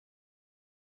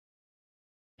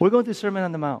We're going through Sermon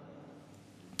on the Mount.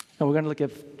 And we're going to look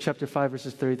at chapter 5,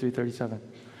 verses 33, 37.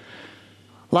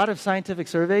 A lot of scientific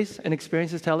surveys and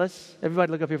experiences tell us,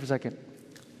 everybody look up here for a second.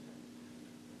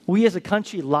 We as a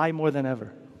country lie more than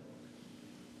ever.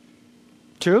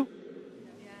 True?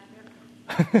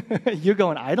 Yeah. You're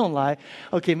going, I don't lie.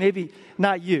 Okay, maybe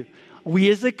not you.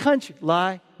 We as a country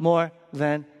lie more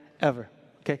than ever.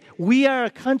 Okay? We are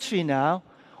a country now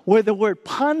where the word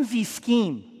Ponzi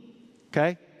scheme,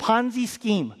 okay? Ponzi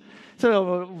scheme. So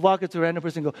I'll walk up to a random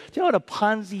person and go, do you know what a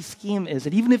Ponzi scheme is?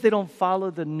 And even if they don't follow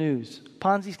the news,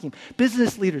 Ponzi scheme.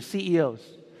 Business leaders, CEOs,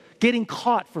 getting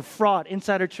caught for fraud,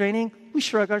 insider trading, we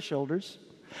shrug our shoulders.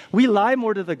 We lie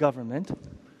more to the government.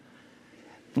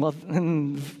 Well,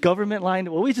 government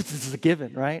lying, well, this is a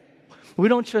given, right? We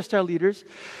don't trust our leaders.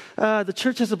 The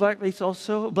church has a black face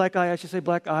also, black eye, I should say,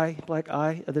 black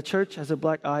eye. The church has a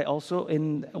black eye also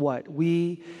in what?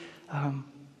 We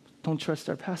don't trust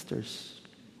our pastors.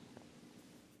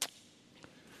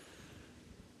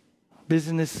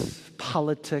 Business,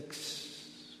 politics,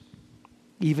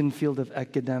 even field of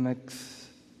academics.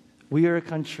 We are a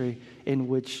country in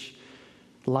which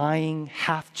lying,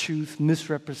 half-truth,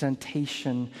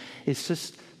 misrepresentation is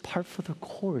just part for the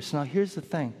course. Now, here's the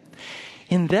thing.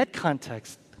 In that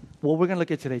context, what we're going to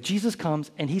look at today, Jesus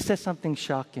comes and he says something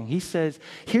shocking. He says,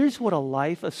 here's what a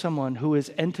life of someone who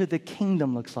has entered the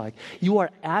kingdom looks like. You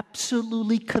are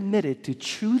absolutely committed to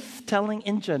truth-telling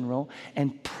in general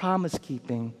and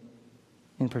promise-keeping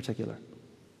in particular.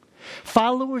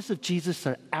 Followers of Jesus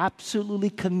are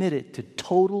absolutely committed to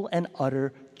total and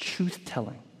utter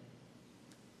truth-telling.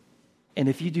 And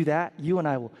if you do that, you and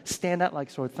I will stand out like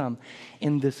sore thumb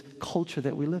in this culture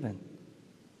that we live in.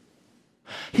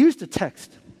 Here's the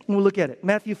text. We'll look at it.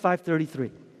 Matthew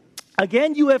 5:33.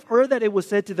 Again, you have heard that it was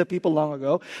said to the people long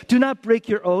ago, do not break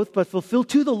your oath, but fulfill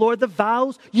to the Lord the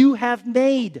vows you have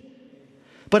made.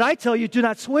 But I tell you, do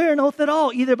not swear an oath at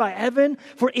all, either by heaven,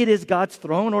 for it is God's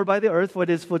throne, or by the earth, for it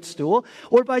is his footstool,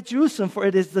 or by Jerusalem, for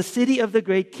it is the city of the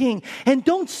great king. And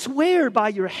don't swear by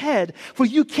your head, for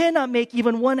you cannot make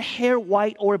even one hair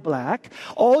white or black.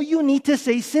 All you need to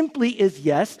say simply is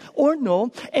yes or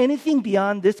no. Anything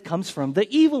beyond this comes from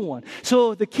the evil one.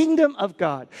 So the kingdom of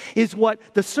God is what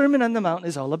the Sermon on the Mount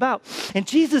is all about. And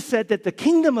Jesus said that the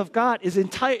kingdom of God is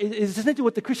essentially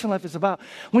what the Christian life is about.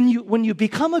 When you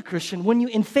become a Christian, when you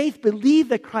in faith believe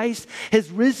that Christ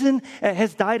has risen,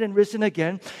 has died and risen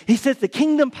again, he says the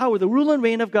kingdom power, the rule and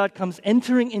reign of God comes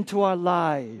entering into our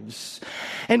lives.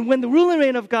 And when the rule and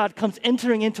reign of God comes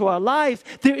entering into our lives,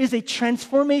 there is a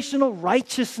transformational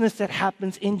righteousness that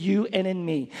happens in you and in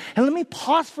me. And let me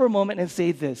pause for a moment and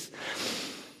say this.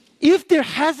 If there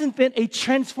hasn't been a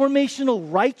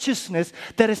transformational righteousness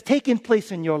that has taken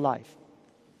place in your life,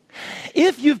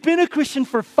 if you've been a Christian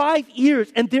for 5 years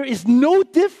and there is no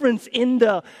difference in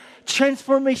the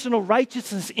transformational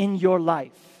righteousness in your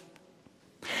life,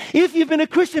 if you've been a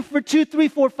Christian for 2, 3,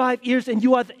 4, 5 years and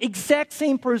you are the exact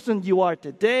same person you are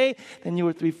today than you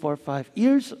were 3, 4, 5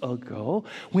 years ago,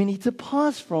 we need to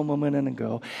pause for a moment and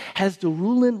go, has the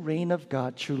rule and reign of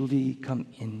God truly come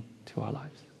into our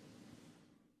lives?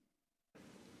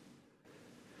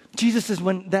 Jesus says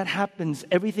when that happens,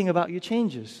 everything about you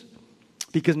changes.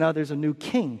 Because now there's a new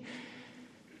king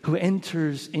who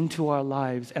enters into our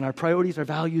lives, and our priorities, our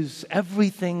values,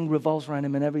 everything revolves around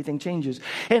him and everything changes.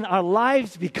 And our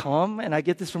lives become, and I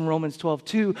get this from Romans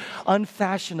 12:2,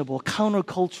 unfashionable,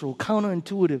 countercultural,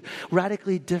 counterintuitive,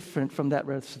 radically different from that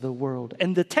rest of the world.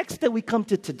 And the text that we come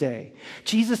to today,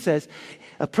 Jesus says,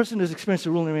 a person who's experienced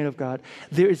the rule and reign of God,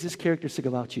 there is this characteristic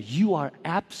about you. You are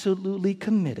absolutely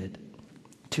committed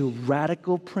to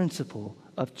radical principle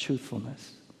of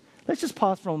truthfulness. Let's just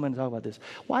pause for a moment and talk about this.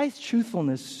 Why is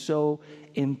truthfulness so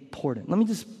important? Let me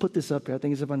just put this up here. I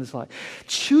think it's up on the slide.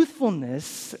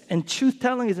 Truthfulness and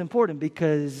truth-telling is important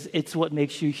because it's what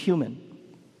makes you human.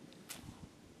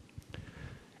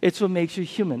 It's what makes you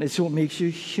human. It's what makes you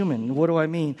human. What do I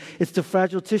mean? It's the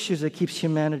fragile tissues that keeps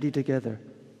humanity together.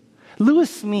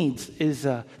 Lewis Smedes is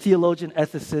a theologian,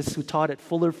 ethicist who taught at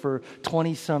Fuller for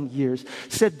 20-some years,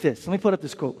 said this. Let me put up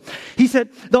this quote. He said,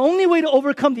 the only way to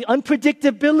overcome the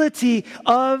unpredictability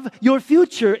of your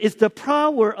future is the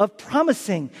power of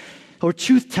promising or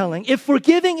truth-telling. If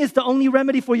forgiving is the only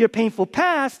remedy for your painful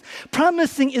past,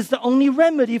 promising is the only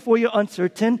remedy for your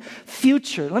uncertain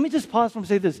future. Let me just pause and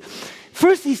say this.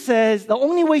 First, he says, the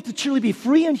only way to truly be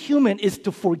free and human is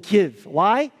to forgive.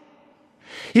 Why?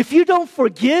 If you don't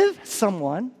forgive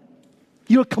someone,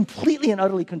 you're completely and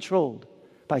utterly controlled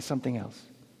by something else.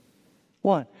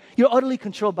 One, you're utterly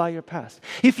controlled by your past.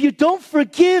 If you don't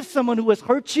forgive someone who has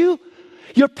hurt you,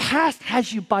 your past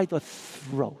has you by the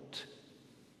throat.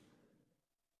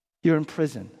 You're in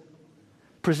prison.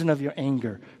 Prison of your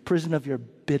anger. Prison of your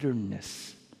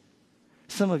bitterness.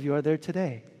 Some of you are there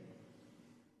today.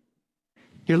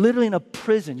 You're literally in a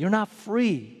prison. You're not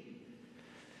free.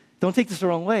 Don't take this the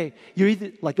wrong way. You're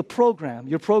either like a program.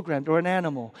 You're programmed, or an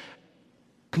animal.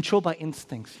 Controlled by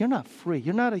instincts. You're not free.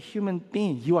 You're not a human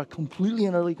being. You are completely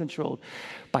and utterly controlled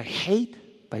by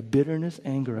hate, by bitterness,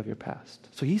 anger of your past.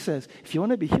 So he says, if you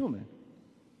want to be human,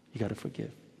 you got to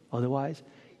forgive. Otherwise,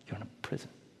 you're in a prison.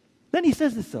 Then he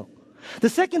says this though. The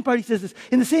second part, he says this.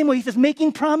 In the same way, he says,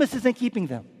 making promises and keeping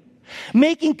them.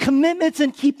 Making commitments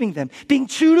and keeping them. Being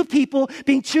true to people,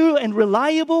 being true and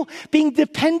reliable, being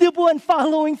dependable and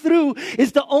following through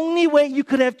is the only way you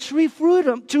could have true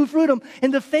freedom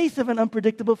in the face of an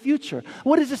unpredictable future.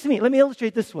 What does this mean? Let me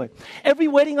illustrate this way. Every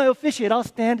wedding I officiate, I'll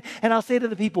stand and I'll say to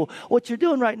the people, what you're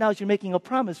doing right now is you're making a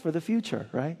promise for the future,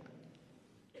 right?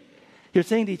 You're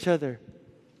saying to each other,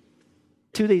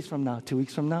 2 days from now, 2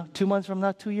 weeks from now, 2 months from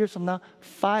now, 2 years from now,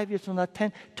 5 years from now,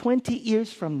 10, 20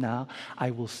 years from now,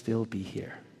 I will still be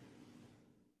here.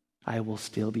 I will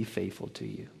still be faithful to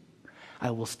you.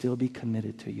 I will still be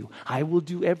committed to you. I will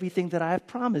do everything that I have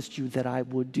promised you that I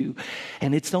would do.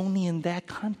 And it's only in that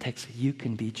context that you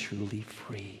can be truly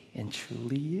free and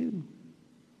truly you.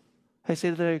 I say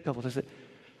to the couples, I said,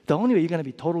 the only way you're going to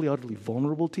be totally, utterly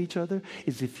vulnerable to each other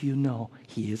is if you know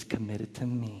he is committed to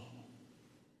me.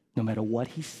 No matter what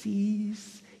he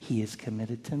sees, he is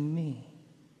committed to me.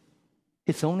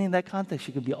 It's only in that context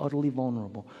you can be utterly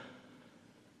vulnerable.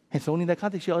 It's only in that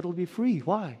context you utterly be free.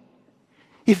 Why?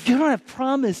 If you don't have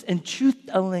promise and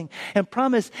truth-telling and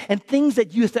promise and things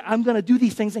that you say, I'm going to do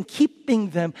these things and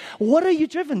keeping them, what are you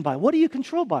driven by? What are you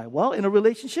controlled by? Well, in a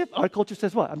relationship, our culture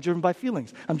says what? I'm driven by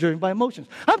feelings. I'm driven by emotions.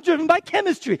 I'm driven by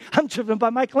chemistry. I'm driven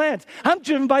by my glands. I'm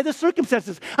driven by the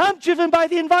circumstances. I'm driven by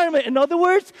the environment. In other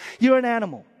words, you're an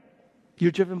animal.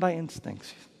 You're driven by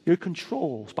instincts. You're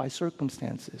controlled by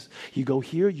circumstances. You go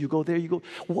here, you go there, you go.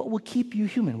 What will keep you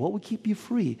human? What will keep you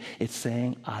free? It's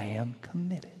saying, I am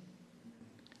committed.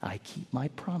 I keep my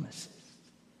promises.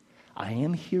 I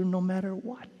am here no matter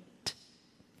what.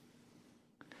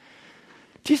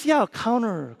 Do you see how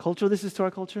countercultural this is to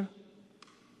our culture?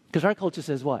 Because our culture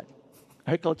says what?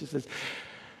 Our culture says,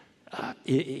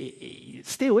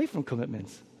 stay away from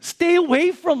commitments. Stay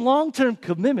away from long-term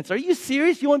commitments. Are you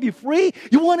serious? You want to be free?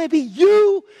 You want to be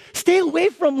you? Stay away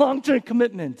from long-term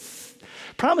commitments.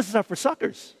 Promises are for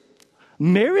suckers.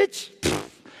 Marriage?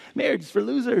 Marriage is for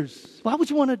losers. Why would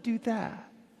you want to do that?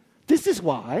 This is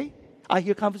why I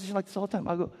hear conversations like this all the time.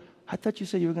 I go, I thought you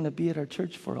said you were going to be at our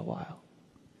church for a while.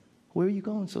 Where are you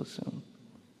going so soon?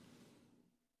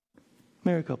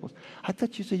 Married couples, I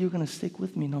thought you said you were going to stick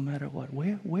with me no matter what.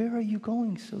 Where are you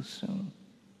going so soon?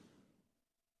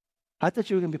 I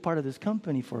thought you were going to be part of this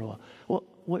company for a while. Well,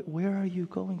 where are you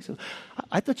going? So,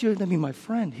 I thought you were going to be my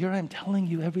friend. Here I am telling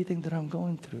you everything that I'm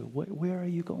going through. Where are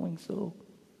you going so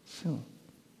soon?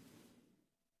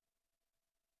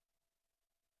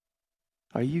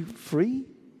 Are you free?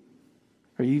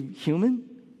 Are you human?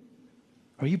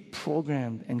 Are you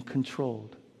programmed and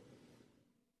controlled?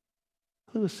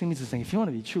 Lewis Smedes is saying, if you want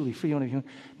to be truly free, you want to be human,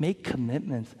 make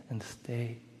commitments and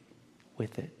stay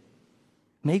with it.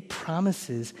 Make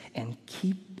promises and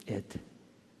keep it.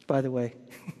 By the way,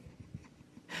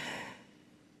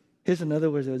 here's another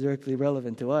word that was directly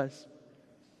relevant to us.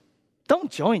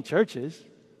 Don't join churches.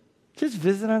 Just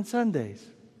visit on Sundays.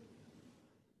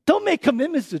 Don't make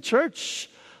commitments to church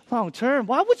long term.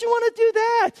 Why would you want to do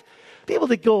that? Be able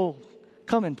to go,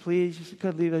 come and please, just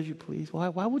could leave as you please. Why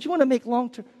would you want to make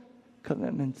long-term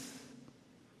commitments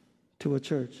to a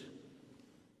church?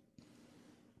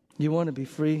 You want to be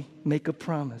free? Make a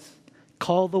promise.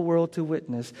 Call the world to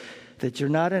witness that you're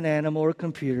not an animal or a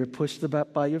computer pushed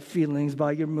about by your feelings,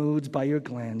 by your moods, by your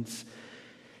glands.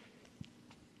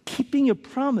 Keeping your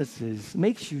promises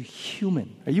makes you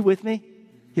human. Are you with me?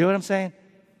 You know what I'm saying?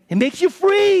 It makes you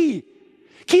free.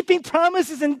 Keeping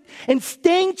promises and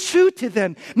staying true to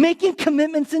them. Making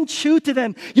commitments and true to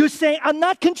them. You're saying, I'm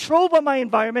not controlled by my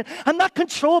environment. I'm not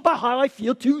controlled by how I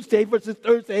feel Tuesday versus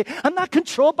Thursday. I'm not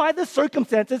controlled by the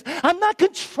circumstances. I'm not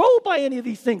controlled by any of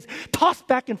these things. Tossed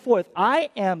back and forth. I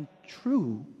am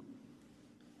true.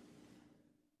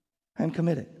 I'm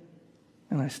committed.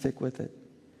 And I stick with it.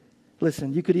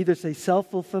 Listen, you could either say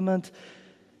self-fulfillment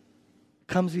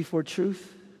comes before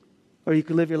truth, or you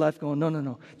could live your life going,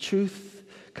 no. Truth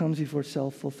comes before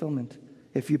self-fulfillment.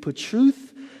 If you put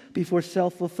truth before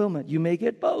self-fulfillment, you may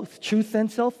get both, truth and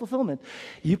self-fulfillment.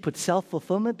 You put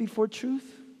self-fulfillment before truth,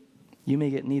 you may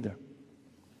get neither.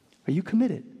 Are you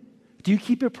committed? Do you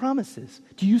keep your promises?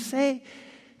 Do you say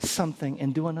something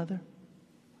and do another?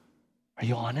 Are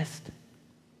you honest?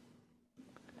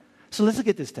 So let's look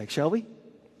at this text, shall we?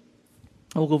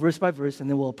 We'll go verse by verse and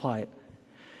then we'll apply it.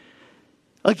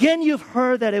 Again, you've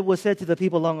heard that it was said to the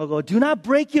people long ago, do not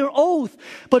break your oath,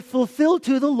 but fulfill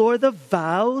to the Lord the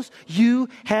vows you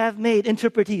have made.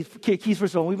 Interpretees, keys for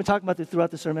soul. We've been talking about this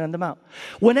throughout the Sermon on the Mount.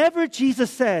 Whenever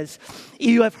Jesus says,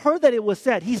 you have heard that it was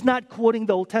said, he's not quoting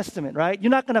the Old Testament, right?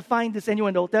 You're not going to find this anywhere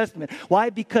in the Old Testament.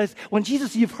 Why? Because when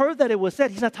Jesus, you've heard that it was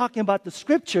said, he's not talking about the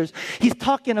scriptures. He's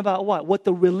talking about what? What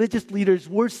the religious leaders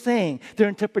were saying, their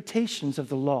interpretations of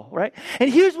the law, right?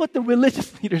 And here's what the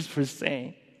religious leaders were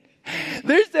saying.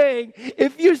 They're saying,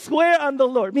 if you swear on the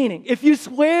Lord, meaning if you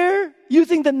swear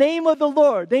using the name of the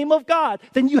Lord, name of God,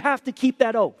 then you have to keep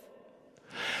that oath.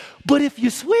 But if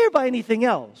you swear by anything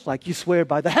else, like you swear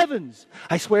by the heavens,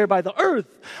 I swear by the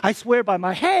earth, I swear by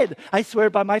my head, I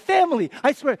swear by my family,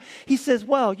 I swear. He says,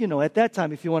 well, at that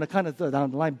time, if you want to kind of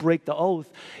down the line break the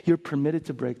oath, you're permitted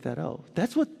to break that oath.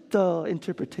 That's what the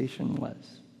interpretation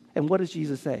was. And what does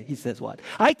Jesus say? He says what?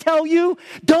 I tell you,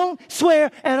 don't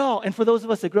swear at all. And for those of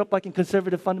us that grew up like in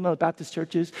conservative fundamental Baptist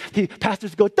churches,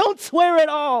 pastors go, don't swear at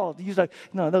all. He's like,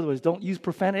 no, in other words, don't use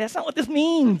profanity. That's not what this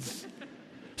means.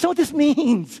 That's not what this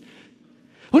means.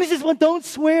 When he says, well, don't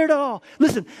swear at all.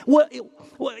 Listen,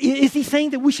 is he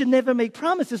saying that we should never make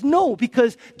promises? No,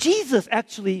 because Jesus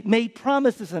actually made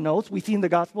promises and oaths. We see in the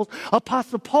Gospels.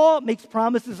 Apostle Paul makes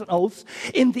promises and oaths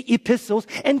in the epistles.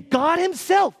 And God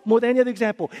himself, more than any other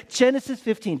example. Genesis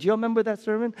 15. Do you remember that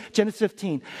sermon? Genesis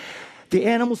 15. The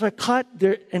animals are cut,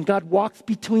 and God walks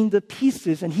between the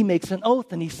pieces, and he makes an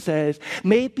oath, and he says,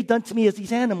 may it be done to me as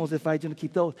these animals if I do not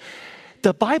keep the oath.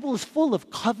 The Bible is full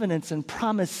of covenants and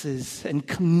promises and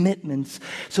commitments.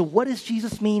 So what does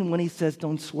Jesus mean when he says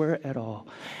don't swear at all?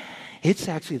 It's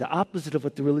actually the opposite of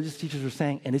what the religious teachers were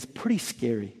saying, and it's pretty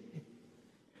scary.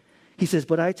 He says,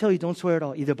 but I tell you, don't swear at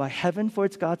all, either by heaven, for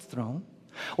it's God's throne,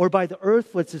 or by the earth,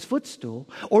 for it's his footstool,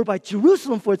 or by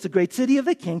Jerusalem, for it's the great city of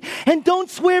the king. And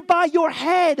don't swear by your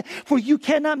head, for you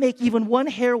cannot make even one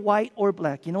hair white or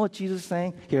black. You know what Jesus is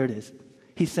saying? Here it is.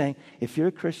 He's saying, if you're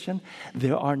a Christian,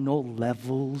 there are no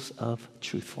levels of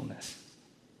truthfulness.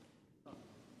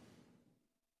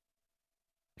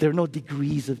 There are no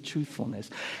degrees of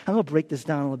truthfulness. I'm going to break this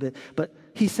down a little bit. But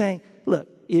he's saying, look,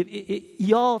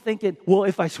 y'all thinking, well,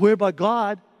 if I swear by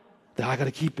God, then I got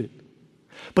to keep it.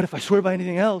 But if I swear by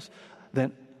anything else,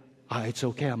 then it's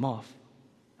okay, I'm off.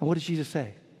 And what does Jesus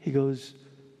say? He goes,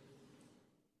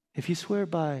 if you swear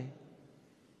by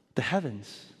the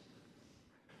heavens,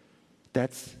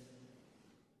 that's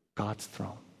God's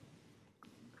throne.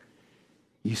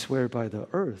 You swear by the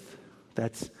earth,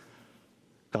 that's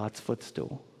God's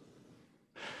footstool.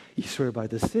 You swear by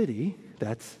the city,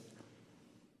 that's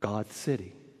God's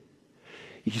city.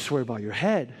 You swear by your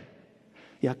head,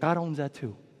 yeah, God owns that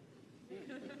too.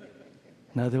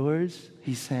 In other words,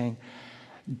 he's saying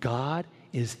God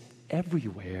is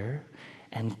everywhere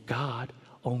and God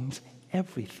owns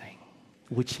everything,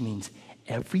 which means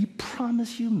every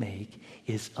promise you make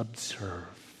is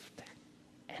observed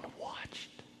and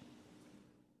watched.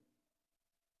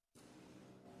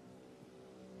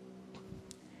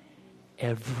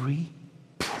 Every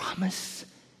promise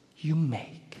you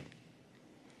make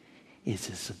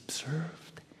is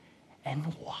observed and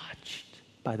watched,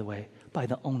 by the way, by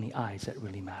the only eyes that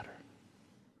really matter.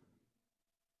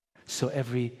 So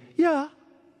every, yeah,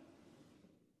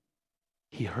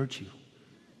 he heard you.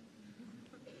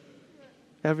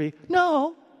 Every,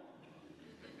 no.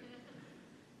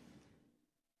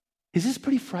 Is this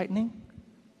pretty frightening?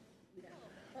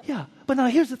 Yeah. But now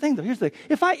here's the thing though. Here's the thing.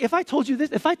 If I told you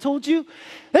this, if I told you,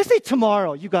 let's say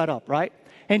tomorrow you got up, right?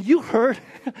 And you heard,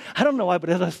 I don't know why, but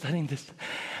as I was studying this,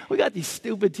 we got these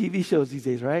stupid TV shows these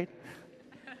days, right?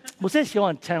 What's that show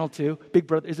on Channel 2? Big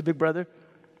Brother. Is it Big Brother?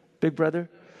 Big Brother?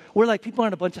 Where like people are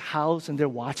in a bunch of house and they're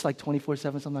watched like 24/7,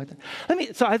 something like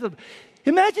that. So I thought,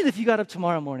 imagine if you got up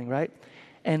tomorrow morning, right?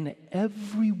 And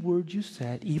every word you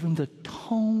said, even the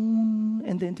tone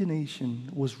and the intonation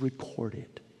was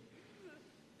recorded.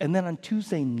 And then on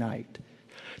Tuesday night,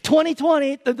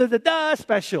 2020,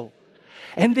 special.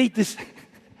 And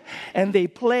they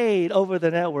played over the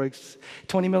networks.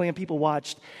 20 million people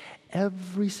watched.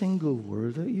 Every single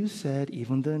word that you said,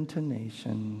 even the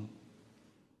intonation.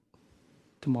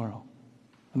 Tomorrow.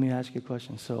 Let me ask you a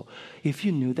question. So, if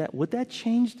you knew that, would that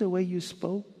change the way you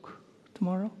spoke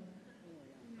tomorrow?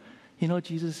 You know what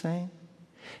Jesus is saying?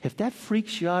 If that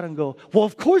freaks you out and go, well,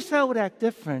 of course I would act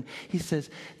different. He says,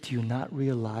 do you not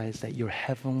realize that your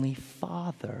heavenly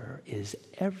Father is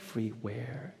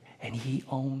everywhere and he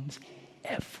owns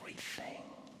everything?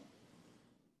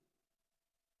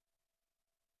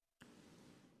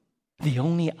 The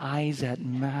only eyes that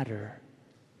matter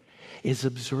is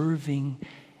observing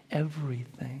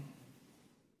everything.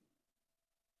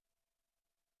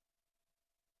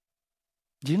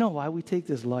 Do you know why we take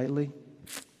this lightly?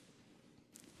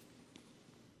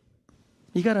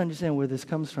 You got to understand where this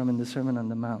comes from in the Sermon on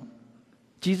the Mount.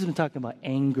 Jesus has been talking about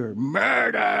anger,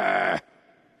 murder.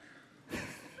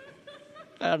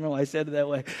 I don't know why I said it that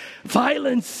way.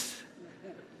 Violence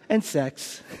and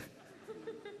sex.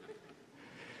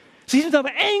 So he's been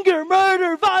talking about anger,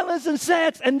 murder, violence, and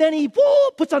sex. And then he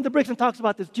puts on the brakes and talks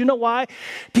about this. Do you know why?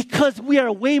 Because we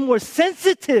are way more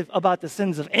sensitive about the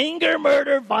sins of anger,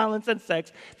 murder, violence, and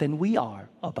sex than we are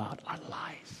about our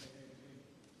lives.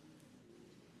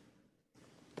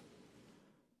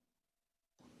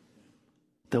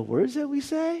 The words that we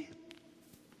say,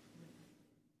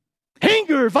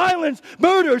 anger, violence,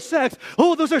 murder, sex.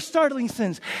 Oh, those are startling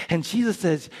sins. And Jesus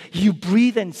says, you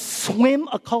breathe and swim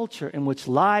a culture in which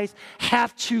lies,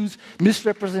 half-truths,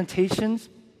 misrepresentations,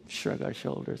 shrug our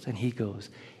shoulders. And he goes,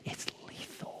 it's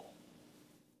lethal.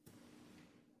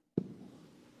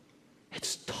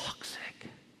 It's toxic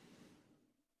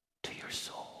to your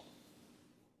soul.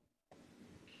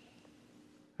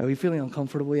 Are we feeling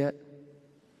uncomfortable yet?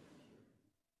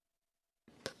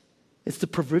 It's the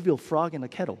proverbial frog in the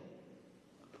kettle.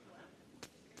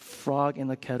 Frog in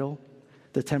the kettle.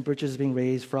 The temperature is being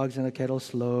raised. Frog's in the kettle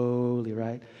slowly,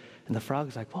 right? And the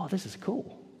frog's like, wow, this is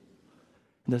cool.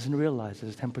 And doesn't realize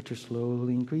as the temperature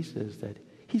slowly increases that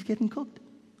he's getting cooked.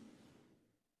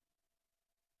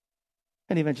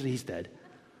 And eventually he's dead.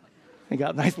 And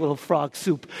got nice little frog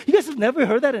soup. You guys have never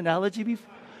heard that analogy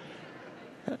before?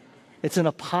 It's in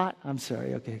a pot. I'm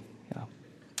sorry, okay. Yeah.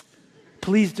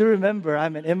 Please do remember,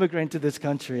 I'm an immigrant to this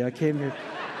country. I came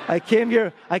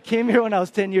here when I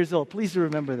was 10 years old. Please do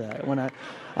remember that. When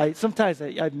I sometimes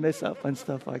I mess up and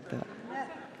stuff like that.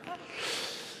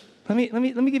 Let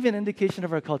me give you an indication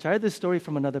of our culture. I had this story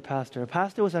from another pastor. A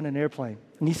pastor was on an airplane,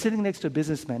 and he's sitting next to a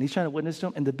businessman. He's trying to witness to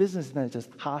him, and the businessman is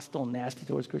just hostile, nasty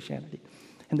towards Christianity.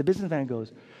 And the businessman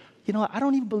goes, you know what, I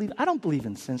don't believe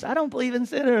in sins. I don't believe in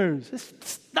sinners.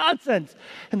 It's nonsense.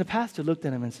 And the pastor looked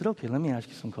at him and said, okay, let me ask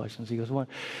you some questions. He goes, one,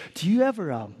 do you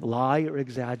ever lie or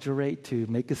exaggerate to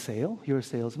make a sale? You're a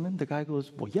salesman? The guy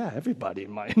goes, well, yeah, everybody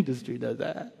in my industry does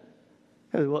that.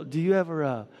 Well, do you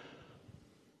ever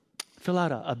fill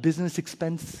out a business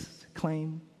expense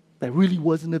claim that really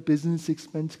wasn't a business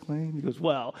expense claim? He goes,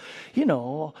 well, you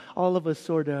know, all of us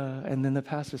sort of. And then the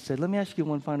pastor said, let me ask you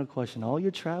one final question. All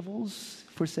your travels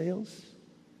for sales,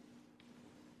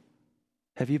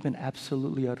 have you been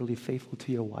absolutely, utterly faithful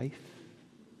to your wife?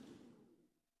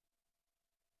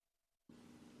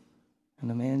 And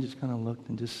the man just kind of looked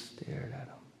and just stared at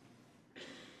him,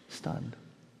 stunned.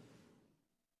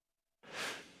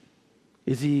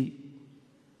 Is he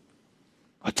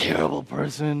a terrible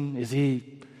person? Is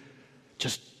he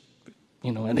just,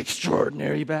 an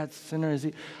extraordinary bad sinner? Is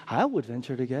he? I would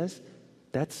venture to guess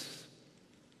that's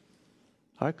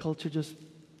our culture.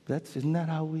 Isn't that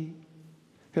how we?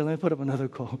 Here, let me put up another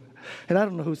quote. And I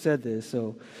don't know who said this,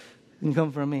 so it can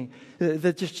come from me.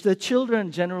 The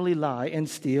children generally lie and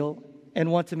steal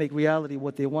and want to make reality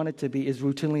what they want it to be is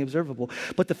routinely observable.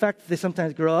 But the fact that they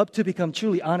sometimes grow up to become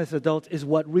truly honest adults is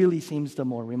what really seems the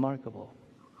more remarkable.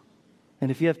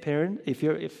 And if you have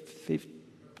if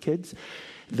kids,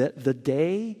 the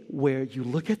day where you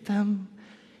look at them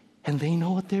and they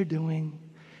know what they're doing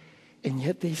and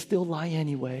yet they still lie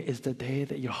anyway is the day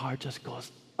that your heart just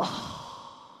goes, oh.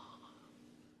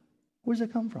 Where does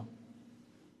it come from?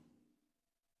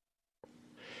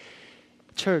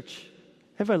 Church,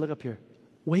 everybody look up here.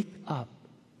 Wake up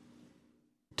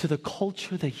to the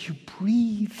culture that you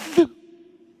breathe.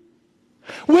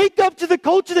 Wake up to the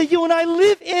culture that you and I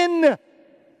live in.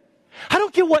 I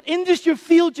don't care what industry or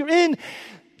field you're in.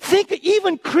 Think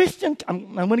even Christian,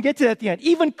 I'm going to get to that at the end,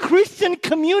 even Christian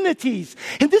communities.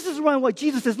 And this is around what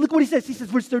Jesus says. Look what he says. He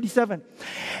says, verse 37.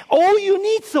 All you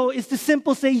need so is to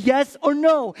simply say yes or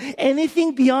no.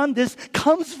 Anything beyond this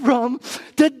comes from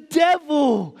the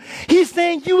devil. He's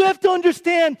saying you have to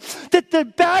understand that the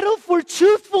battle for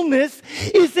truthfulness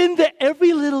is in the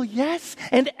every little yes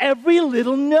and every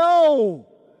little no.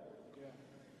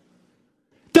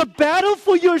 The battle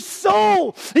for your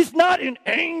soul is not in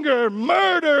anger,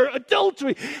 murder,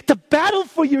 adultery. The battle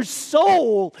for your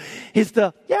soul is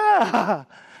I'll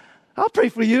pray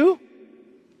for you.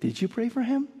 Did you pray for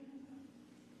him?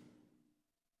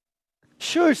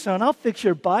 Sure, son, I'll fix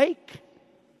your bike.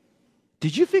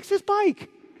 Did you fix his bike?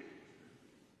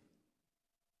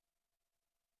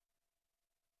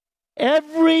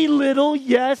 Every little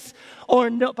yes or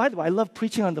no. By the way, I love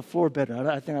preaching on the floor better.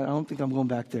 I don't think I'm going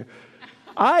back there.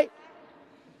 I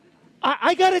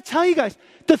got to tell you guys,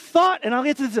 the thought, and I'll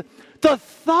get to this, The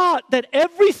thought that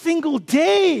every single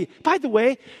day, by the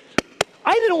way,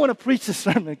 I didn't want to preach this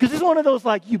sermon because it's one of those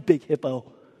like, you big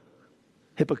hypocrite.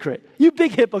 You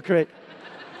big hypocrite.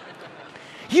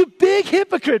 You big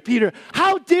hypocrite, Peter.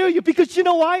 How dare you? Because you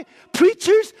know why?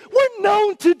 Preachers were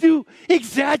known to do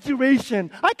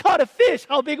exaggeration. I caught a fish.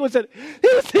 How big was it?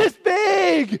 It was this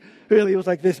big. Really, it was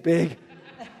like this big.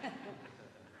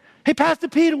 Hey, Pastor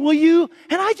Peter, will you?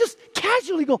 And I just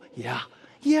casually go, yeah.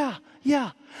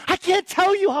 I can't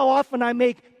tell you how often I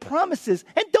make promises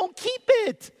and don't keep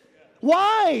it.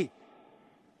 Why?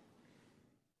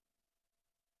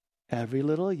 Every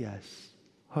little yes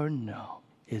or no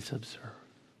is observed.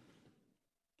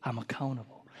 I'm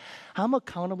accountable. I'm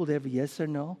accountable to every yes or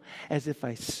no as if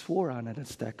I swore on it a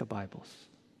stack of Bibles.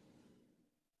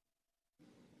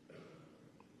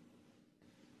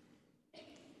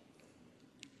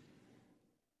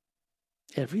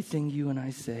 Everything you and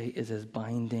I say is as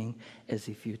binding as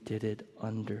if you did it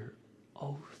under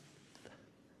oath.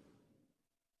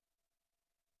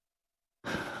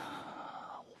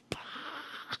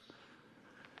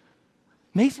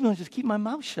 Makes me want to just keep my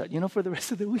mouth shut, for the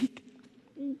rest of the week.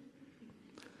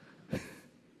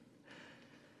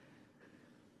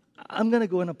 I'm going to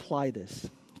go and apply this,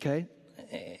 okay?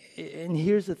 And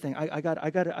here's the thing. I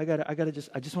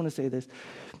just want to say this.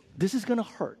 This is going to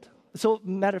hurt. So,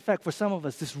 matter of fact, for some of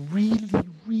us, this really,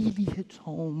 really hits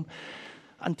home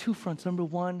on two fronts. Number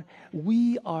one,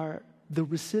 we are the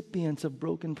recipients of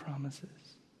broken promises.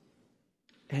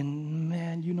 And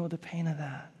man, you know the pain of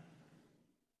that.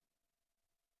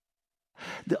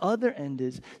 The other end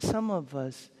is some of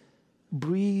us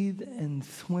breathe and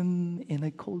swim in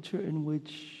a culture in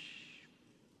which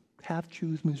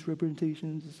half-truths,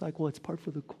 misrepresentations, it's like, well, it's part for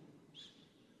the course.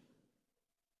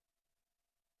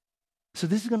 So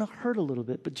this is going to hurt a little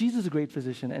bit, but Jesus is a great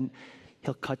physician, and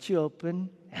he'll cut you open.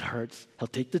 It hurts. He'll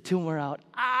take the tumor out.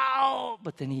 Ow!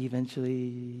 But then he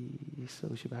eventually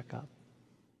sews you back up.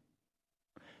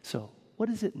 So what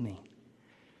does it mean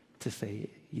to say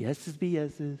yeses be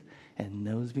yeses and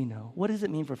noes be no? What does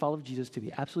it mean for a follower of Jesus to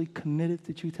be absolutely committed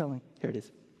to truth telling? Here it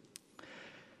is.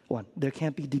 1, there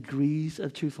can't be degrees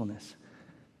of truthfulness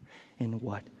in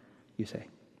what you say.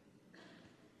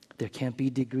 There can't be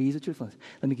degrees of truthfulness.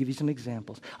 Let me give you some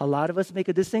examples. A lot of us make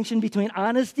a distinction between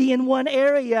honesty in one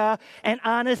area and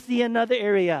honesty in another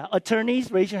area. Attorneys,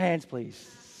 raise your hands, please.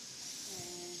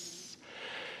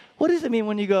 What does it mean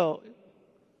when you go,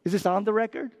 is this on the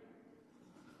record?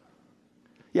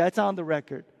 Yeah, it's on the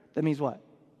record. That means what?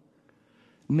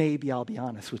 Maybe I'll be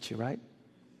honest with you, right?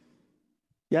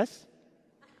 Yes?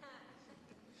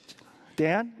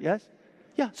 Dan, yes?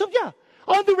 Yeah, so yeah.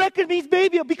 On the record means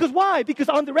maybe, because why? Because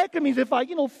on the record means if I,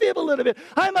 fib a little bit,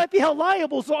 I might be held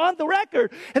liable, so on the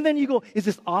record. And then you go, is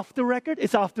this off the record?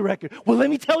 It's off the record. Well, let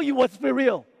me tell you what's for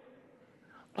real.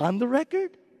 On the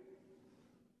record?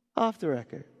 Off the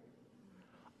record.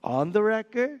 On the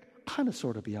record? Kind of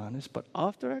sort of be honest, but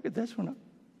off the record, that's when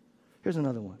here's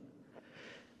another one.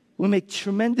 We make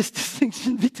tremendous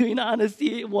distinction between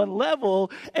honesty at one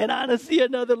level and honesty at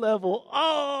another level.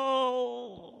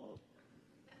 Oh,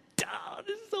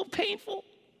 this is so painful.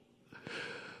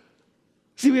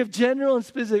 See, we have general and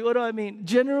specific. What do I mean?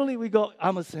 Generally, we go,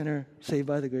 I'm a sinner, saved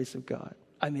by the grace of God.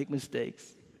 I make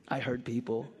mistakes. I hurt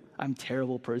people. I'm a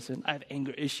terrible person. I have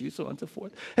anger issues, so on and so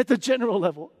forth. At the general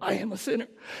level, I am a sinner.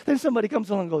 Then somebody comes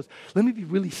along and goes, let me be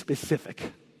really specific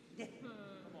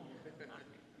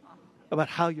about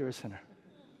how you're a sinner.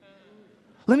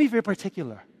 Let me be very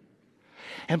particular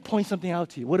and point something out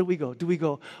to you. What do we go? Do we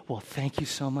go, well, thank you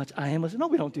so much, I am a sinner? No,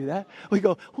 we don't do that. We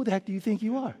go, who the heck do you think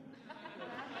you are?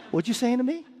 What you saying to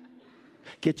me?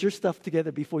 Get your stuff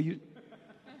together before you...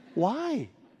 Why?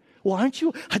 Well, aren't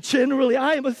you? Generally,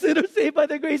 I am a sinner saved by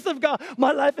the grace of God.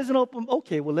 My life isn't open.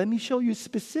 Okay, well, let me show you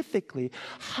specifically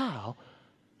how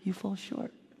you fall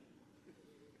short.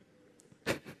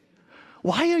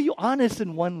 Why are you honest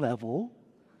in one level?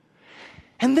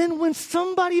 And then when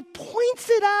somebody points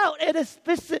it out at a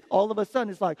specific, all of a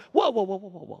sudden it's like,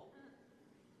 whoa.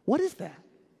 What is that?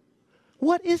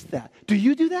 What is that? Do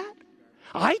you do that?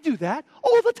 I do that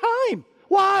all the time.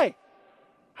 Why?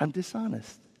 I'm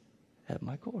dishonest at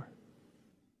my core.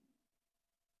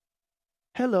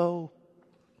 Hello.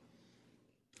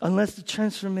 Unless the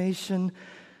transformation,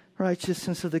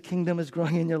 righteousness of the kingdom is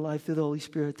growing in your life through the Holy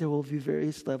Spirit, there will be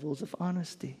various levels of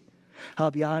honesty.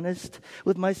 I'll be honest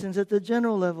with my sins at the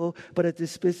general level, but at the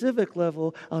specific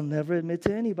level, I'll never admit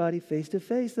to anybody face to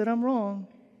face that I'm wrong.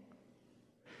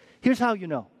 Here's how you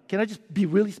know. Can I just be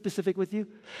really specific with you?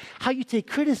 How you take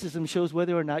criticism shows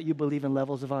whether or not you believe in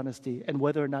levels of honesty and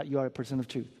whether or not you are a person of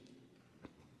truth.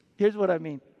 Here's what I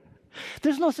mean.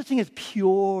 There's no such thing as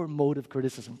pure motive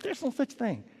criticism. There's no such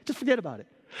thing. Just forget about it.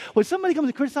 When somebody comes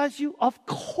to criticize you, of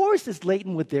course it's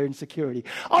laden with their insecurity.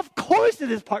 Of course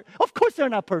it is of course they're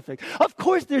not perfect. Of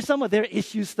course there's some of their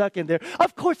issues stuck in there.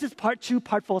 Of course it's part true,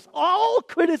 part false. All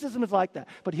criticism is like that.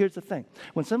 But here's the thing.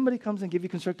 When somebody comes and gives you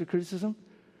constructive criticism,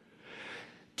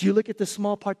 do you look at the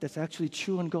small part that's actually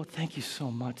true and go, thank you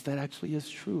so much, that actually is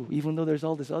true, even though there's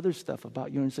all this other stuff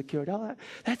about your insecurity? Oh,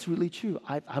 that's really true.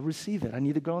 I receive it. I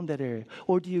need to grow in that area.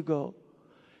 Or do you go,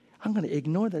 I'm going to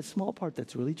ignore that small part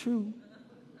that's really true?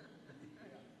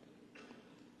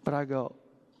 But I go,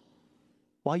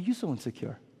 why are you so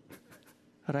insecure?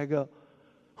 And I go,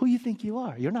 who you think you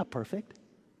are? You're not perfect.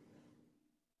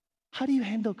 How do you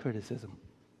handle criticism?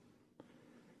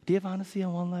 Do you have honesty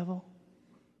on one level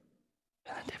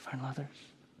and then different others?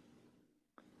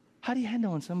 How do you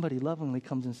handle when somebody lovingly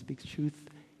comes and speaks truth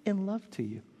in love to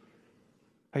you?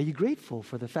 Are you grateful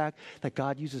for the fact that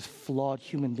God uses flawed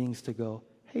human beings to go,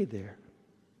 hey there?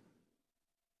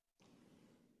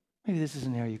 Maybe this is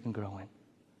an area you can grow in.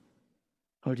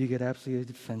 Or do you get absolutely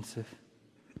defensive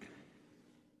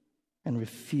and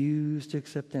refuse to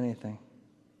accept anything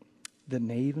that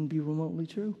may even be remotely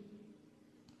true?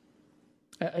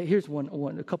 Here's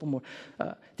a couple more.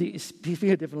 Speaking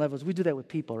of different levels, we do that with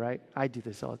people, right? I do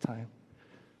this all the time.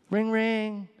 Ring,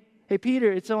 ring. Hey,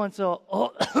 Peter, it's so-and-so.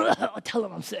 Oh, tell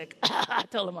him I'm sick.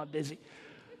 Tell him I'm busy.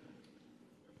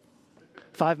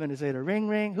 5 minutes later, ring,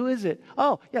 ring. Who is it?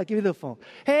 Oh, yeah, give me the phone.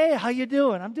 Hey, how you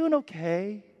doing? I'm doing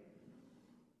okay.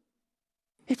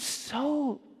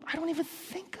 I don't even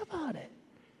think about it.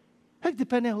 Like,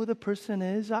 depending on who the person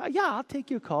is, I'll take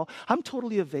your call. I'm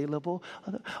totally available.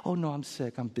 Oh, no, I'm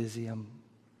sick. I'm busy.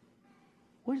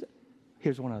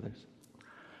 Here's one others.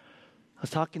 I was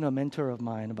talking to a mentor of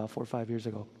mine about 4 or 5 years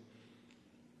ago.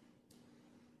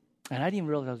 And I didn't even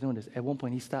realize I was doing this. At one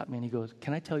point, he stopped me and he goes,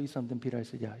 can I tell you something, Peter? I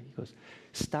said, yeah. He goes,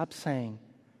 stop saying,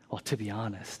 oh, to be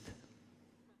honest.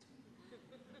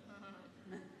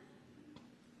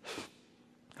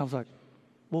 I was like,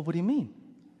 well, what do you mean?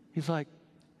 He's like,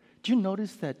 do you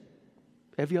notice that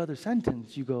every other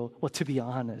sentence you go, well, to be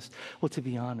honest, well, to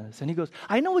be honest. And he goes,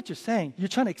 I know what you're saying. You're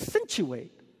trying to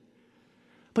accentuate.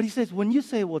 But he says, when you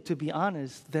say, well, to be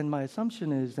honest, then my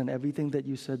assumption is then everything that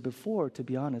you said before, to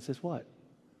be honest, is what?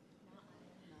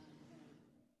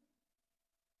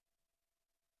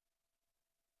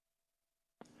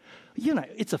 You know,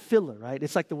 it's a filler, right?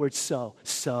 It's like the word so.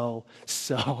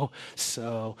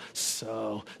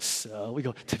 We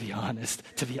go, to be honest.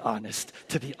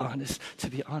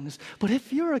 But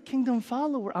if you're a kingdom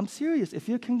follower, I'm serious. If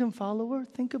you're a kingdom follower,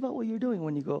 think about what you're doing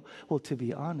when you go, well, to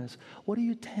be honest. What are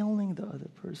you telling the other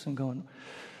person going,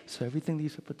 so everything that you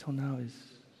said up until now is,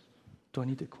 do I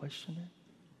need to question it?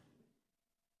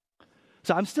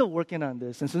 So I'm still working on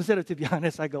this. And so instead of to be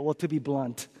honest, I go, well, to be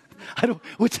blunt.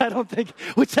 Which I don't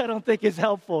think is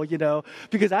helpful, you know,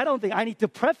 because I don't think I need to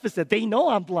preface it. They know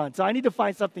I'm blunt, so I need to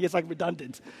find something that's like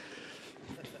redundant.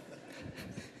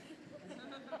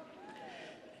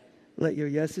 Let your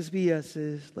yeses be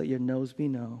yeses. Let your no's be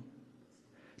no.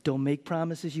 Don't make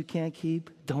promises you can't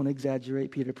keep. Don't exaggerate.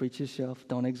 Peter, preach yourself.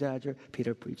 Don't exaggerate.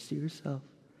 Peter, preach to yourself.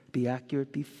 Be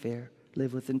accurate. Be fair.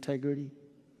 Live with integrity.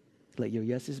 Let your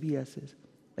yeses be yeses.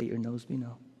 Let your no's be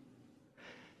no.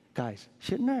 Guys,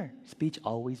 shouldn't our speech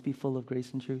always be full of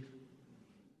grace and truth?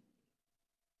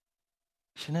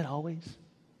 Shouldn't it always?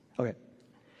 Okay.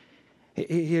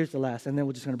 Here's the last, and then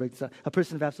we're just going to break this up. A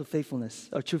person of absolute faithfulness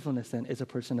or truthfulness, then, is a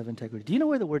person of integrity. Do you know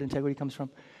where the word integrity comes from?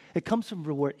 It comes from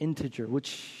the word integer,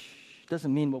 which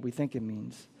doesn't mean what we think it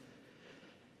means.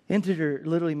 Integer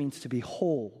literally means to be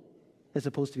whole, as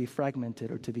opposed to be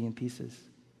fragmented or to be in pieces.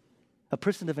 A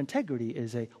person of integrity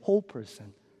is a whole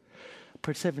person. A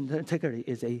person of integrity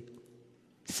is a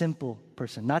simple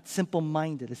person, not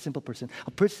simple-minded, a simple person.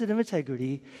 A person of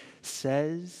integrity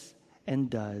says and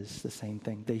does the same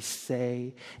thing. They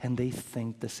say and they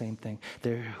think the same thing.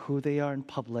 Who they are in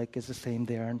public is the same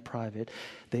they are in private.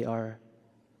 They are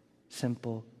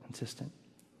simple, consistent.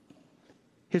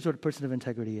 Here's what a person of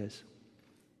integrity is.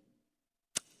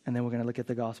 And then we're going to look at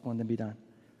the gospel and then be done.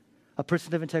 A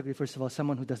person of integrity, first of all, is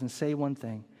someone who doesn't say one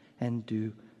thing and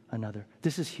do another.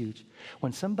 This is huge.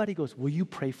 When somebody goes, will you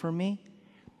pray for me?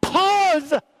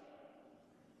 Pause!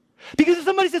 Because if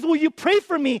somebody says, will you pray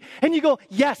for me? And you go,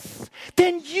 yes,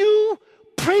 then you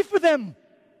pray for them.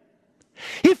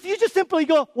 If you just simply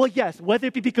go, well, yes, whether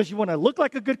it be because you want to look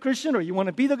like a good Christian or you want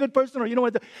to be the good person or you know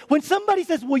what, when somebody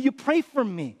says, will you pray for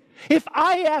me? If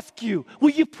I ask you,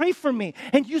 will you pray for me?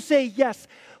 And you say yes,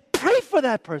 pray for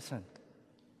that person.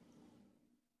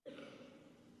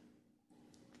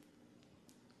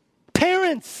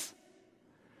 Parents,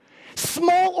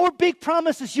 Small or big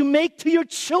promises you make to your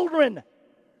children,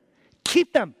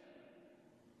 keep them.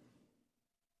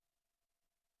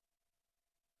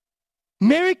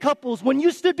 Married couples, when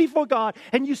you stood before God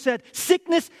and you said,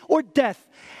 sickness or death,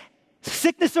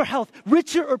 sickness or health,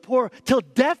 richer or poor, till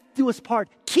death do us part,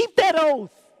 keep that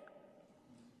oath.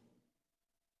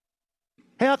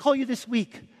 Hey, I'll call you this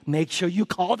week. Make sure you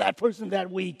call that person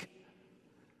that week.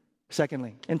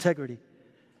 Secondly, integrity.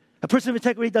 A person of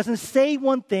integrity doesn't say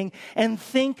one thing and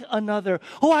think another.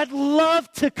 Oh, I'd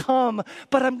love to come,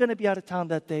 but I'm going to be out of town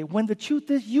that day. When the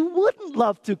truth is, you wouldn't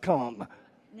love to come.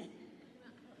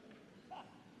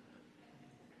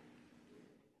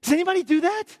 Does anybody do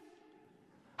that?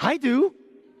 I do.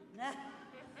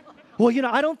 Well,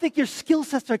 I don't think your skill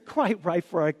sets are quite right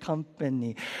for our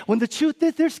company. When the truth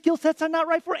is, their skill sets are not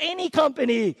right for any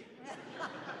company.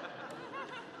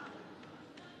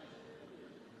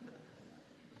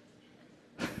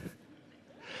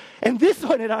 And this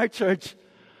one at our church,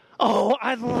 oh,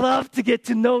 I'd love to get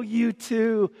to know you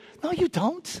too. No, you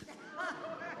don't.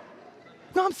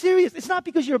 No, I'm serious. It's not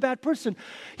because you're a bad person.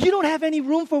 You don't have any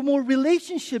room for more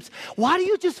relationships. Why do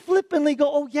you just flippantly go,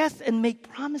 oh, yes, and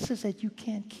make promises that you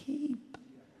can't keep?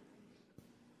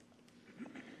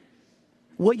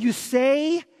 What you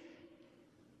say,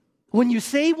 when you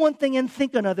say one thing and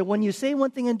think another, when you say one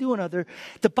thing and do another,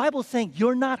 the Bible's saying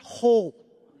you're not whole.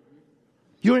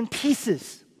 You're in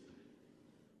pieces.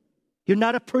 You're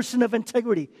not a person of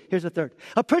integrity. Here's a third.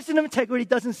 A person of integrity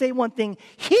doesn't say one thing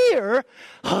here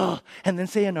and then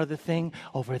say another thing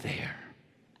over there.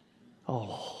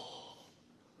 Oh.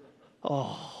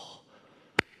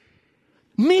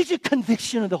 Major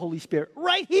conviction of the Holy Spirit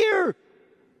right here.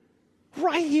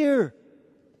 Right here.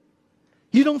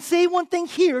 You don't say one thing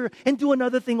here and do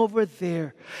another thing over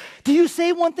there. Do you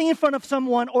say one thing in front of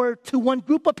someone or to one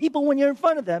group of people when you're in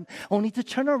front of them, only to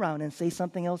turn around and say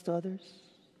something else to others?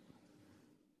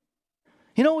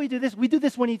 You know, we do this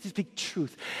when you need to speak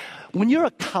truth. When you're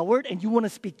a coward and you want to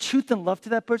speak truth and love to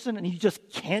that person and you just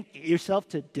can't get yourself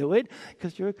to do it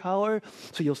because you're a coward,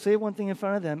 so you'll say one thing in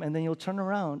front of them and then you'll turn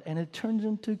around and it turns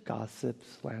into gossip,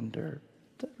 slander,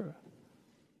 etc.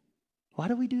 Why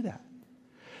do we do that?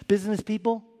 Business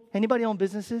people, anybody own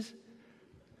businesses?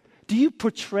 Do you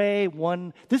portray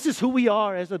this is who we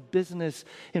are as a business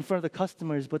in front of the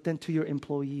customers, but then to your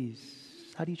employees?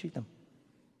 How do you treat them?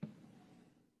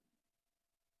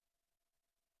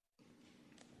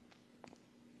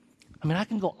 I mean, I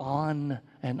can go on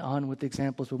and on with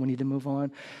examples, but we need to move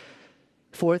on.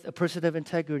 Fourth, a person of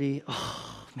integrity.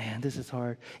 Oh, man, this is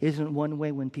hard. Isn't one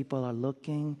way when people are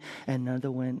looking and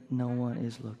another when no one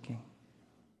is looking.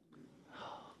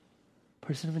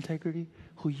 Person of integrity,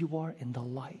 who you are in the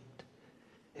light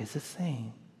is the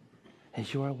same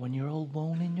as you are when you're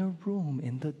alone in your room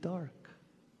in the dark.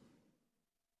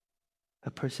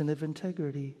 A person of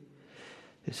integrity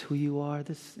is who you are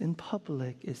in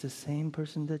public is the same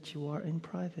person that you are in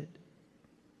private.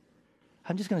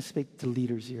 I'm just going to speak to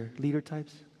leaders here, leader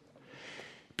types.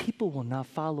 People will not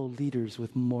follow leaders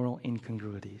with moral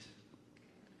incongruities.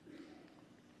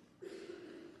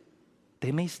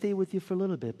 They may stay with you for a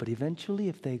little bit, but eventually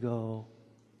if they go,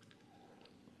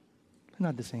 they're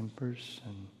not the same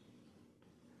person,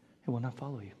 it will not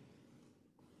follow you.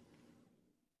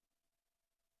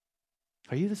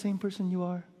 Are you the same person you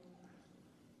are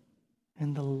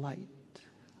in the light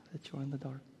that you are in the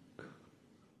dark?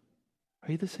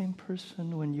 Are you the same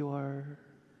person when you are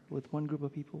with one group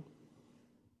of people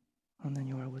and then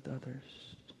you are with others?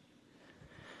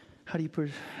 How do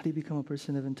you become a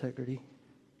person of integrity?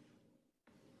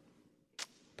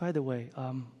 By the way,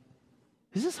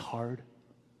 is this hard?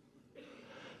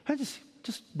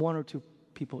 Just one or two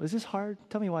people. Is this hard?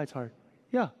 Tell me why it's hard.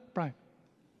 Yeah, Brian.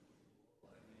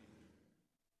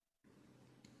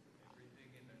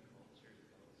 Everything in the culture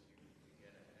tells you to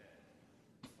get ahead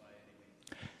by any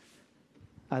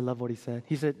means. I love what he said.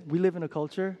 He said, we live in a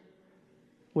culture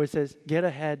where it says, get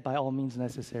ahead by all means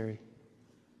necessary.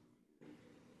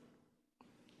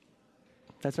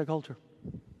 That's our culture.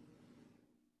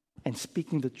 And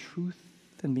speaking the truth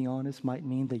and being honest might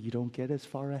mean that you don't get as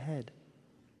far ahead.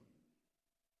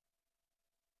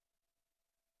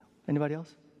 Anybody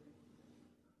else?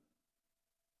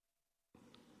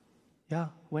 Yeah,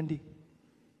 Wendy.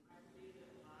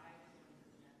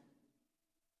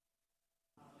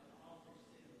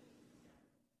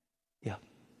 Yeah.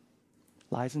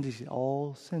 Lies and deceit.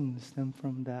 All sins stem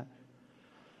from that.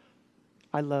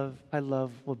 I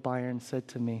love what Byron said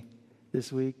to me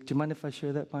this week. Do you mind if I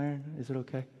share that, Byron? Is it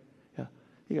okay? Yeah.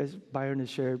 You guys, Byron has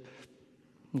shared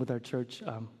with our church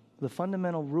the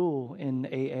fundamental rule in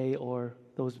AA or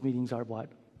those meetings are what?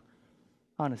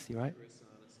 Honesty, right?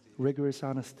 rigorous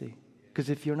honesty. Because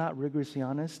if you're not rigorously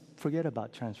honest, forget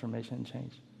about transformation and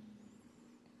change.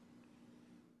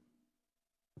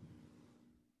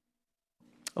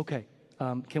 Okay,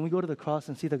 can we go to the cross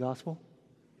and see the gospel?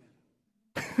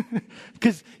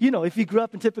 Because, if you grew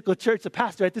up in typical church, the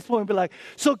pastor at this point would be like,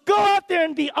 so go out there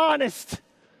and be honest.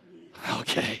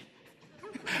 Okay.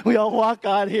 We all walk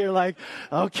out here like,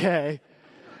 okay.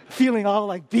 Feeling all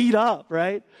like beat up,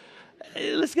 right?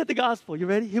 Let's get the gospel. You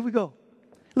ready? Here we go.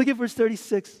 Look at verse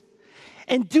 36.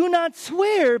 And do not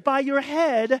swear by your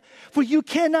head, for you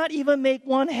cannot even make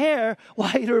one hair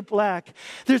white or black.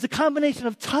 There's a combination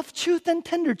of tough truth and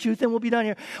tender truth, and we'll be done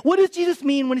here. What does Jesus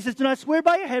mean when he says, do not swear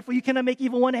by your head, for you cannot make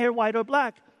even one hair white or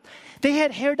black? They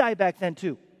had hair dye back then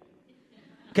too.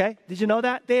 Okay? Did you know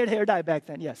that? They had hair dye back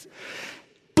then, yes.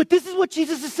 But this is what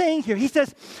Jesus is saying here. He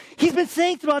says, he's been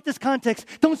saying throughout this context,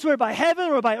 don't swear by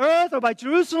heaven or by earth or by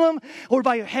Jerusalem or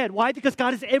by your head. Why? Because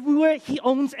God is everywhere. He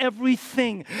owns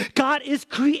everything. God is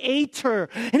creator.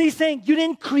 And he's saying, you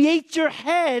didn't create your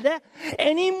head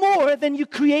any more than you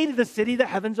created the city, the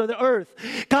heavens, or the earth.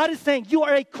 God is saying, you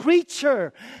are a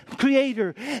creature,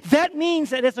 creator. That means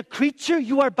that as a creature,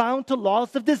 you are bound to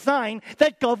laws of design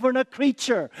that govern a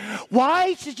creature.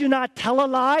 Why should you not tell a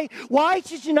lie? Why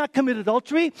should you not commit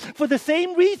adultery? For the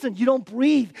same reason, you don't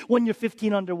breathe when you're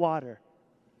 15 underwater.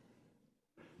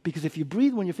 Because if you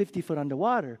breathe when you're 50 foot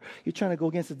underwater, you're trying to go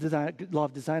against the law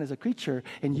of design as a creature,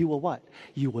 and you will what?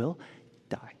 You will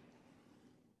die.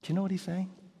 Do you know what he's saying?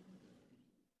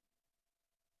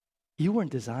 You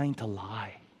weren't designed to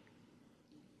lie.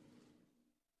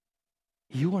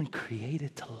 You weren't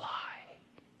created to lie.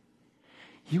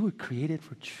 You were created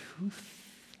for truth.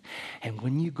 And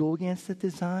when you go against the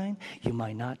design, you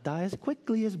might not die as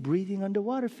quickly as breathing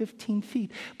underwater 15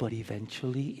 feet, but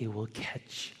eventually it will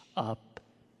catch up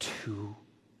to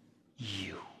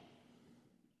you.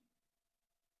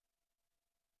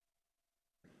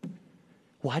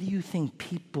 Why do you think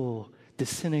people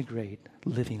disintegrate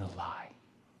living a lie?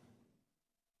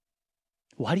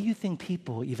 Why do you think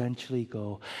people eventually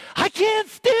go, I can't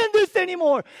stand this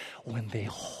anymore, when they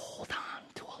hold on?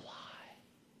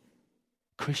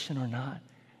 Christian or not,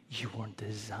 you weren't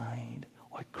designed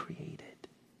or created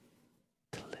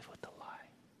to live with the lie.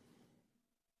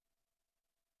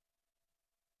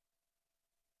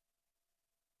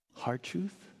 Hard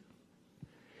truth,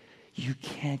 you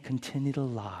can't continue to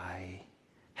lie,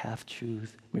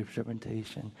 half-truth,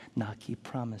 misrepresentation, not keep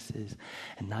promises,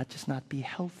 and not just not be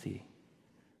healthy,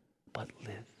 but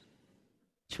live.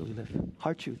 Truly live.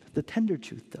 Hard truth. The tender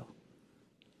truth, though,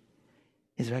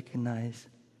 is recognize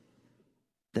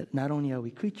that not only are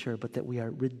we creature, but that we are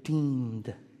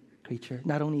redeemed creature.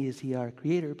 Not only is he our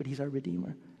creator, but he's our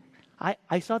redeemer.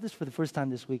 I saw this for the first time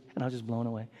this week, and I was just blown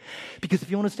away. Because if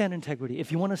you want to stand in integrity,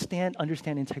 if you want to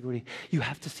understand integrity, you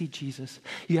have to see Jesus.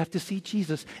 You have to see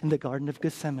Jesus in the Garden of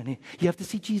Gethsemane. You have to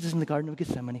see Jesus in the Garden of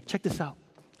Gethsemane. Check this out.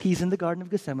 He's in the Garden of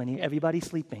Gethsemane. Everybody's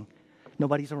sleeping.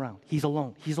 Nobody's around. He's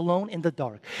alone. He's alone in the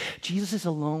dark. Jesus is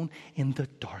alone in the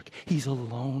dark. He's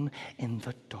alone in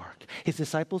the dark. His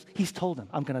disciples, he's told them,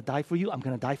 I'm going to die for you. I'm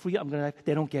going to die for you. I'm going to die.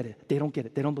 They don't get it. They don't get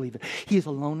it. They don't believe it. He is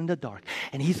alone in the dark.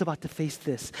 And he's about to face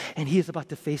this. And he is about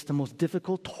to face the most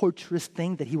difficult, torturous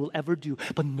thing that he will ever do.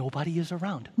 But nobody is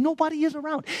around. Nobody is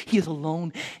around. He is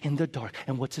alone in the dark.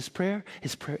 And what's his prayer?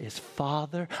 His prayer is,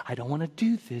 Father, I don't want to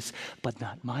do this, but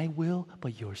not my will,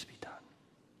 but yours be done.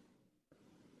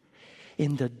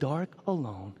 In the dark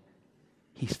alone,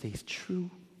 he stays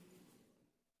true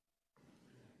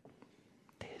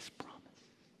to his promise.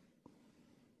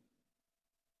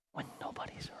 When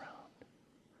nobody's around.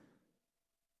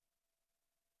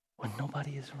 When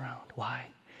nobody is around. Why?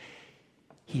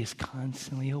 He is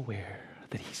constantly aware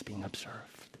that he's being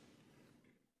observed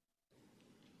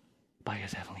by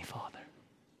his Heavenly Father.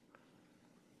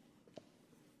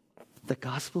 The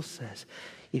gospel says,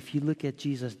 if you look at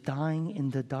Jesus dying in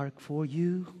the dark for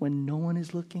you when no one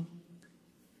is looking,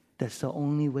 that's the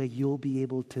only way you'll be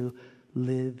able to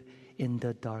live in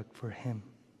the dark for him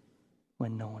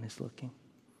when no one is looking.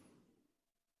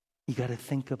 You got to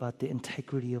think about the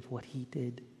integrity of what he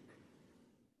did.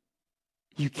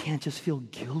 You can't just feel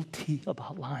guilty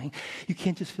about lying. You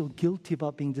can't just feel guilty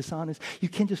about being dishonest. You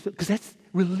can't just feel, because that's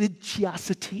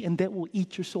religiosity and that will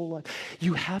eat your soul alive.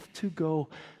 You have to go,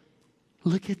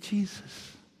 look at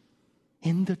Jesus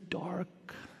in the dark,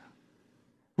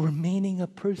 remaining a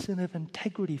person of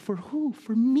integrity. For who?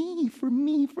 For me, for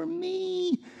me, for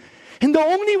me. And the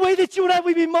only way that you and I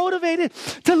will be motivated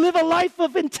to live a life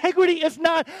of integrity is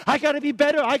not, I got to be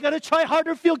better, I got to try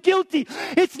harder, feel guilty.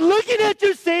 It's looking at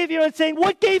your Savior and saying,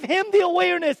 what gave him the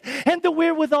awareness and the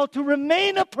wherewithal to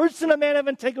remain a person, a man of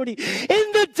integrity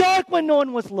in the dark when no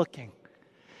one was looking?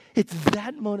 It's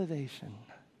that motivation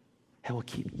that will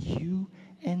keep you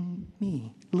and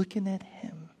me looking at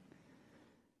him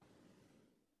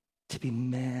to be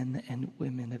men and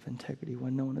women of integrity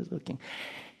when no one is looking.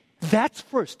 That's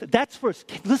first. That's first.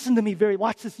 Listen to me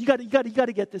watch this. You got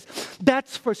to get this.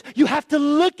 That's first. You have to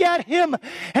look at him,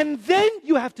 and then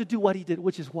you have to do what he did,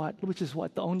 which is what?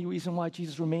 The only reason why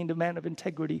Jesus remained a man of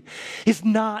integrity is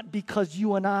not because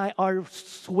you and I are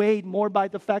swayed more by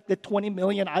the fact that 20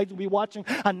 million eyes will be watching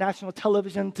on national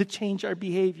television to change our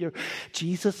behavior.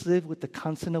 Jesus lived with the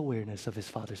constant awareness of his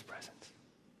Father's presence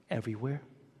everywhere,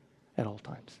 at all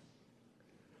times.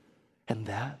 And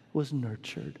that was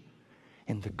nurtured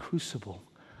in the crucible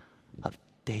of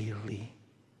daily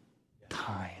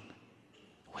time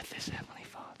with his Heavenly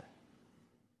Father.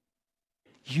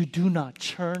 You do not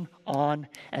turn on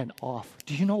and off.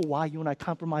 Do you know why you and I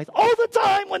compromise all the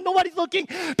time when nobody's looking?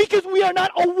 Because we are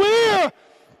not aware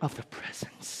of the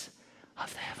presence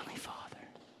of the Heavenly Father.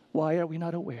 Why are we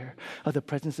not aware of the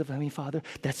presence of the Heavenly Father?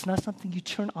 That's not something you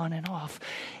turn on and off.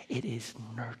 It is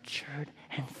nurtured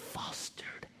and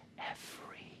fostered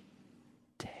every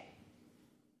day.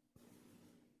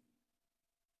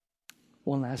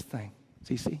 One last thing.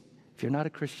 CC, if you're not a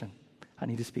Christian, I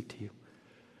need to speak to you.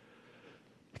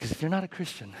 Because if you're not a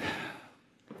Christian,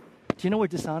 do you know where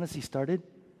dishonesty started?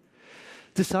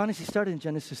 Dishonesty started in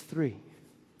Genesis 3.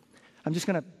 I'm just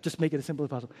going to make it as simple as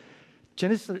possible.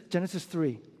 Genesis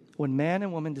 3, when man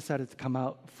and woman decided to come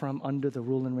out from under the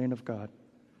rule and reign of God,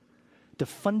 the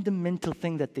fundamental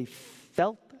thing that they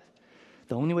felt,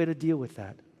 the only way to deal with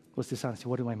that was dishonesty.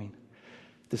 What do I mean?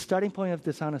 The starting point of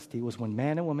dishonesty was when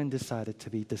man and woman decided to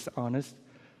be dishonest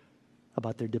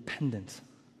about their dependence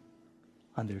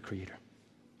on their Creator.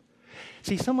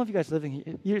 See, some of you guys living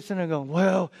here, you're sitting there going,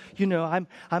 well, you know, I'm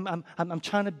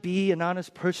trying to be an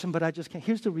honest person, but I just can't.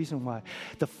 Here's the reason why.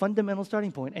 The fundamental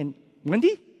starting point, and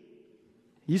Wendy,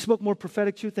 you spoke more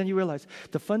prophetic truth than you realize.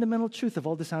 The fundamental truth of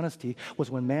all dishonesty was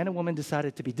when man and woman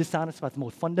decided to be dishonest about the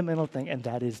most fundamental thing, and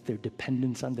that is their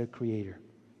dependence on their Creator.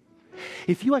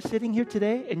 If you are sitting here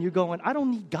today and you're going, I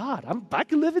don't need God. I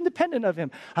can live independent of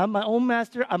him. I'm my own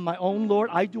master. I'm my own Lord.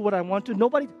 I do what I want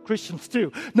to. Christians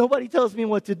do. Nobody tells me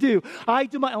what to do. I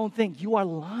do my own thing. You are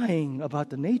lying about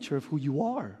the nature of who you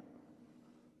are.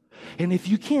 And if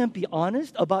you can't be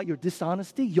honest about your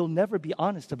dishonesty, you'll never be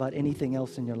honest about anything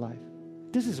else in your life.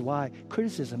 This is why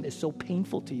criticism is so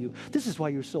painful to you. This is why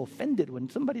you're so offended when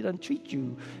somebody doesn't treat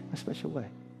you in a special way.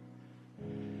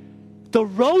 The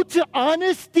road to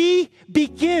honesty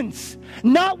begins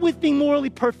not with being morally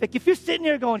perfect. If you're sitting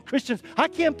there going, Christians, I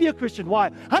can't be a Christian.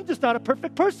 Why? I'm just not a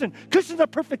perfect person. Christians are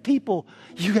perfect people.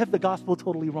 You have the gospel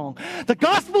totally wrong. The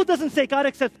gospel doesn't say God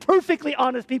accepts perfectly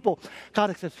honest people. God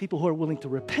accepts people who are willing to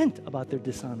repent about their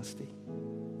dishonesty.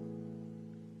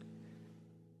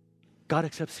 God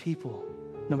accepts people,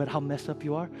 no matter how messed up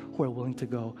you are, who are willing to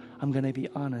go, I'm going to be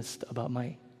honest about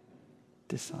my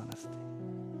dishonesty.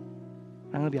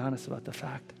 I'm going to be honest about the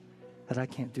fact that I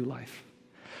can't do life.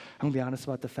 I'm going to be honest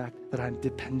about the fact that I'm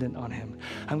dependent on him.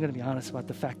 I'm going to be honest about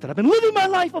the fact that I've been living my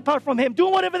life apart from him,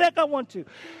 doing whatever the heck I want to.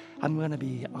 I'm going to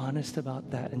be honest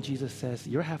about that. And Jesus says,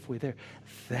 you're halfway there.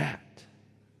 That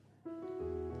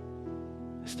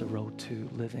is the road to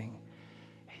living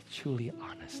a truly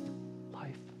honest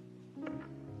life.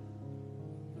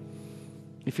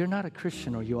 If you're not a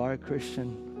Christian or you are a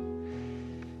Christian,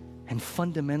 and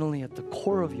fundamentally at the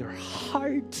core of your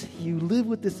heart, you live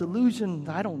with this illusion,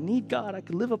 I don't need God, I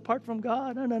can live apart from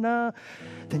God,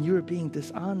 then you are being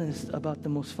dishonest about the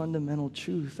most fundamental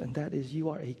truth, and that is you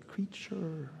are a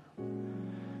creature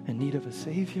in need of a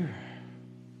Savior.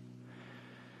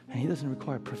 And he doesn't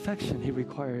require perfection, he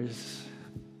requires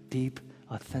deep,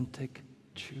 authentic,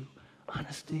 true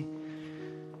honesty.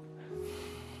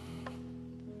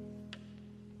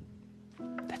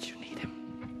 That you need him.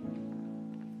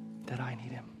 That I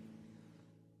need him.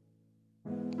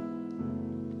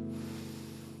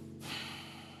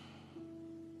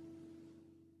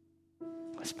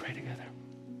 Let's pray together.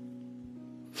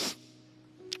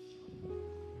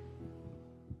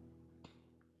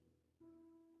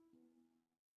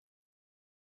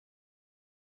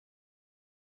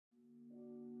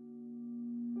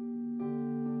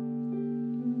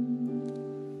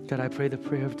 God, I pray the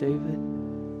prayer of David.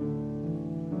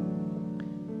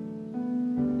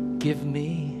 Give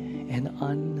me an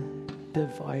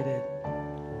undivided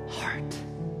heart.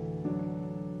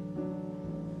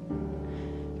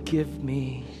 give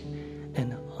me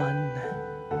an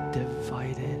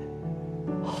undivided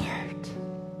heart.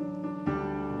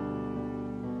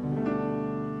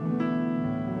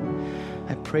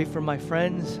 I pray for my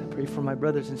friends. I pray for my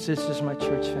brothers and sisters, my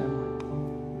church family.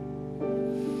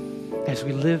 As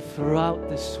we live throughout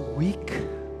this week,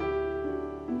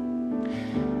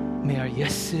 may our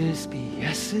yeses be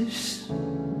yeses,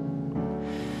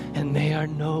 and may our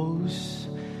no's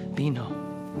be no.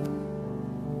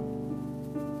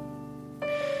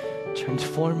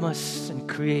 Transform us and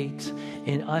create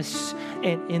in us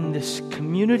and in this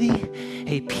community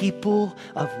a people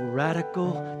of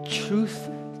radical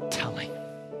truth-telling.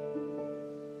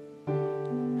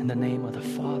 In the name of the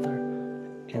Father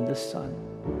and the Son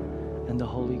and the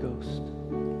Holy Ghost.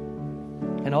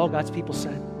 And all God's people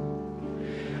said.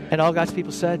 And all God's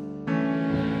people said.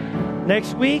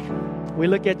 Next week, we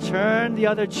look at turn the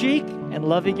other cheek and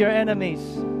loving your enemies.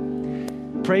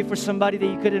 Pray for somebody that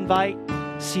you could invite.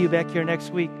 See you back here next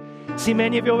week. See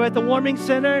many of you over at the warming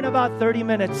center in about 30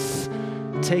 minutes.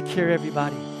 Take care,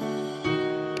 everybody.